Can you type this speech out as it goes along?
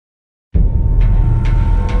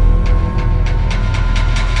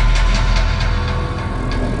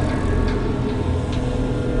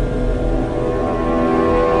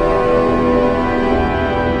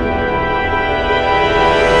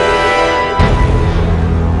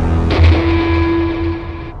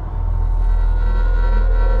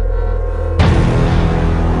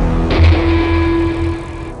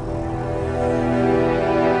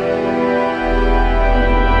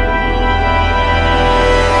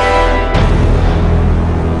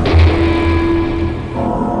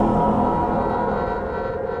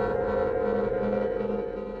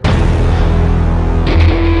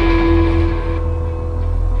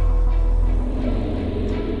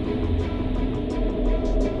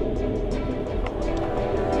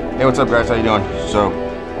Hey, what's up guys, how you doing? So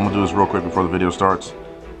I'm gonna do this real quick before the video starts.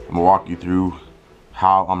 I'm gonna walk you through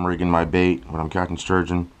how I'm rigging my bait when I'm catching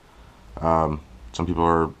sturgeon. Some people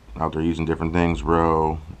are out there using different things,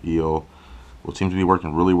 roe, eel. What seems to be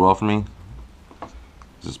working really well for me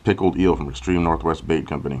is this pickled eel from Xtreme NorthWest Bait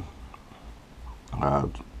Company.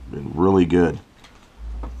 It's been really good.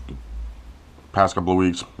 Past couple of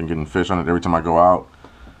weeks, been getting fish on it every time I go out.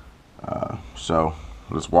 So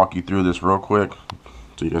let's walk you through this real quick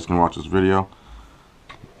so you guys can watch this video.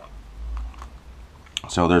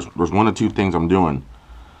 So there's one of two things I'm doing.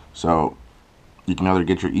 So you can either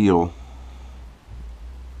get your eel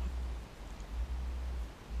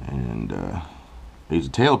and use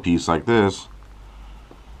a tail piece like this.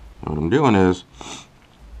 And what I'm doing is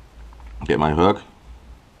get my hook,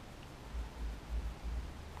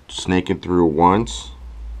 snake it through once,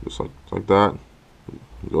 just like that.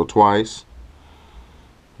 Go twice.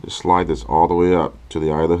 Just slide this all the way up to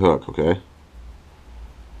the eye of the hook, okay?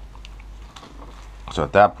 So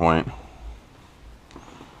at that point,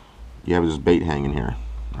 you have this bait hanging here,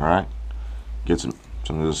 all right? Get some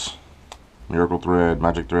of this miracle thread,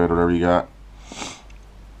 magic thread, whatever you got.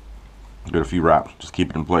 Get a few wraps, just keep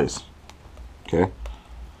it in place, okay?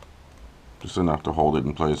 Just enough to hold it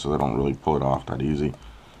in place so they don't really pull it off that easy.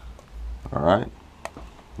 All right,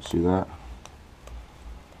 you see that?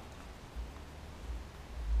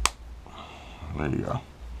 There you go.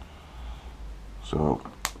 So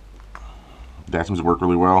that seems to work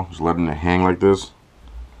really well, just letting it hang like this.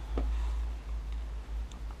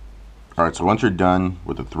 Alright, so once you're done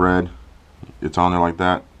with the thread, it's on there like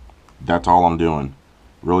that. That's all I'm doing.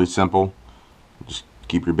 Really simple. Just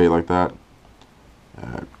keep your bait like that.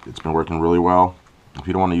 It's been working really well. If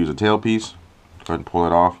you don't want to use a tail piece, go ahead and pull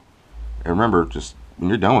it off. And remember, just when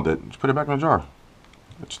you're done with it, just put it back in the jar.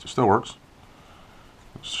 It still works.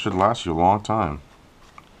 It should last you a long time.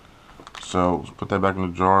 So let's put that back in the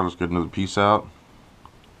jar. Let's get another piece out.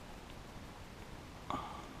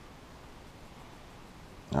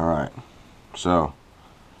 Alright, so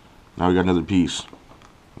now we got another piece.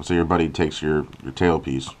 Let's say your buddy takes your tail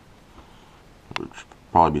piece, which would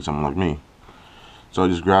probably be someone like me. So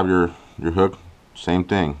just grab your hook, same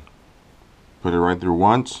thing. Put it right through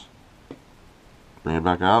once, bring it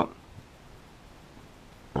back out,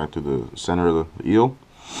 back to the center of the eel.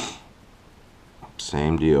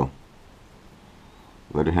 Same deal.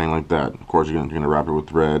 Let it hang like that. Of course, you're gonna wrap it with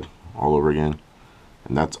thread all over again,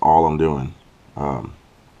 and that's all I'm doing.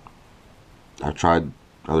 I've tried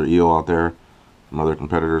other eel out there from other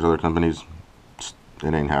competitors, other companies.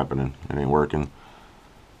 It ain't happening. It ain't working.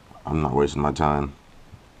 I'm not wasting my time.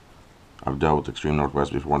 I've dealt with Xtreme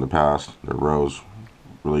NorthWest before in the past. Their roe's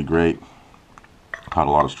really great. Caught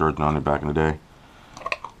a lot of sturgeon on it back in the day,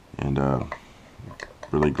 and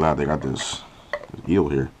really glad they got this eel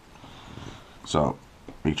here. So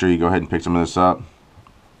make sure you go ahead and pick some of this up.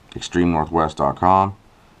 XtremeNorthWest.com.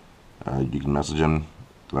 You can message them,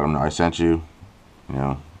 let them know I sent you. You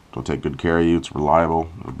know, they'll take good care of you. It's reliable.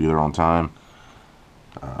 It'll be there on time.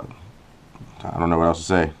 I don't know what else to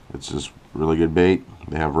say. It's just really good bait.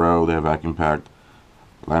 They have roe, they have vacuum packed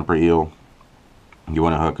lamprey eel. You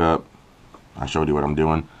want to hook up, I showed you what I'm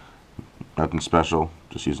doing. Nothing special,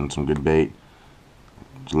 just using some good bait.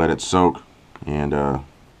 Just let it soak and have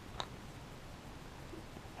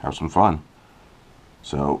some fun.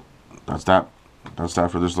 So that's that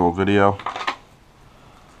for this little video.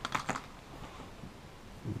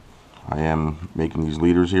 I am making these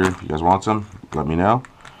leaders here. If you guys want some, let me know.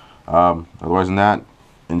 Otherwise than that,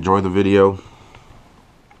 enjoy the video.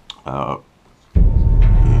 And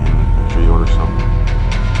make sure you order some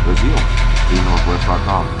of this eel.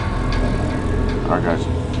 XtremeNorthWest.com. Alright guys,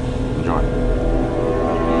 enjoy.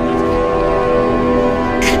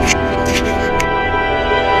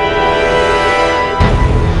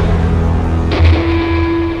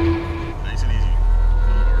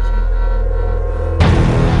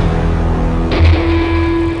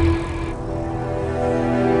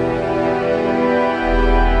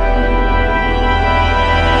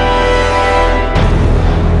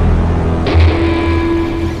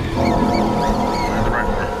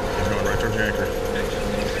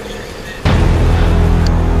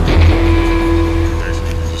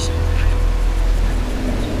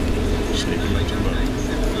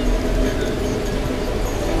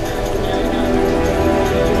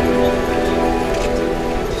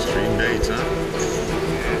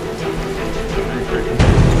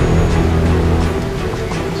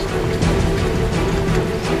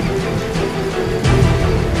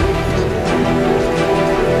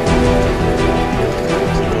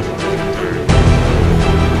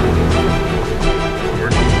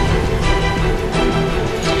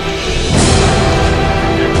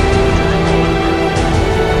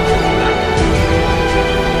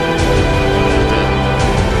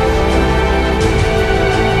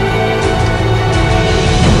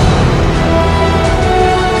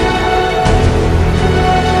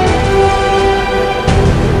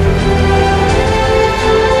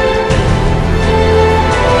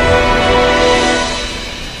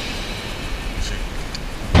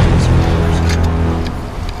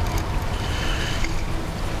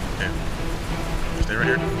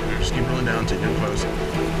 down, take your close.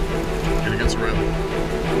 Get against the rope.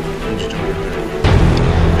 And just jump right there.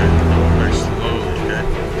 Okay. Very slowly, okay?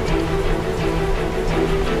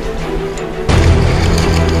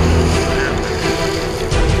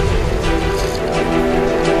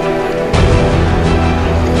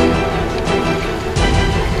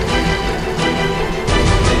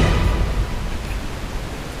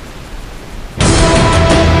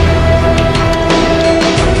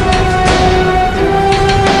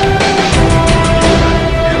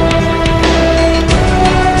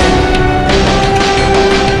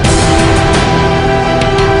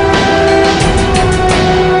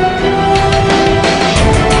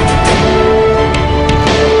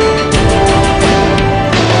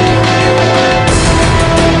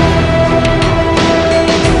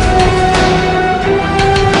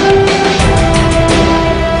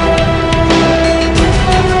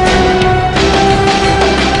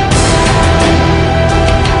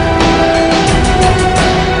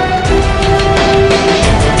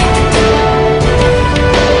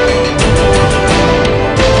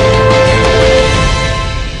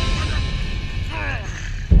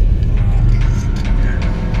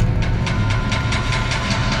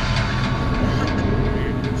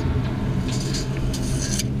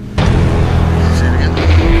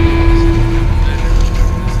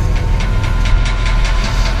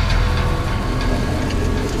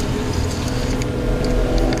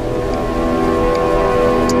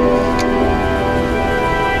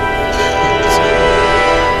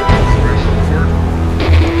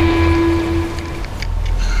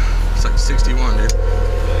 It's like 61, dude. It's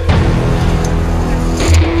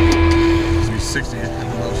gonna be 60 at the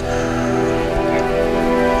most.